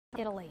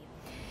Italy.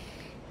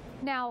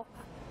 Now,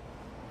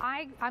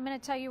 I'm going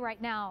to tell you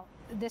right now,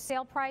 the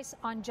sale price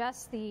on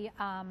just the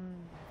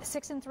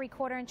 6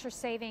 3/4 inch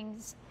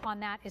savings on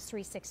that is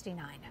 $369.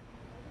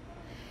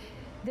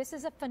 This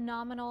is a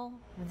phenomenal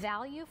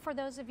value for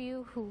those of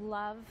you who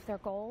love their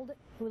gold,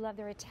 who love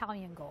their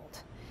Italian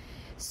gold.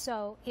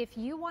 So if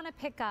you want to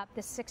pick up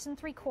the 6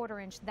 3/4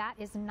 inch, that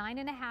is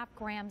 9.5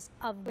 grams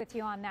of with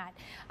you on that.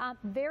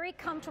 Very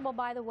comfortable,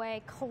 by the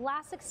way.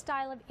 Classic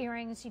style of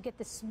earrings. You get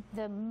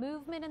the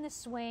movement and the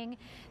swing.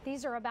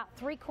 These are about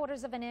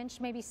 3/4 of an inch,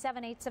 maybe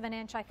 7/8 of an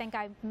inch. I think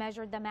I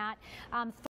measured them at.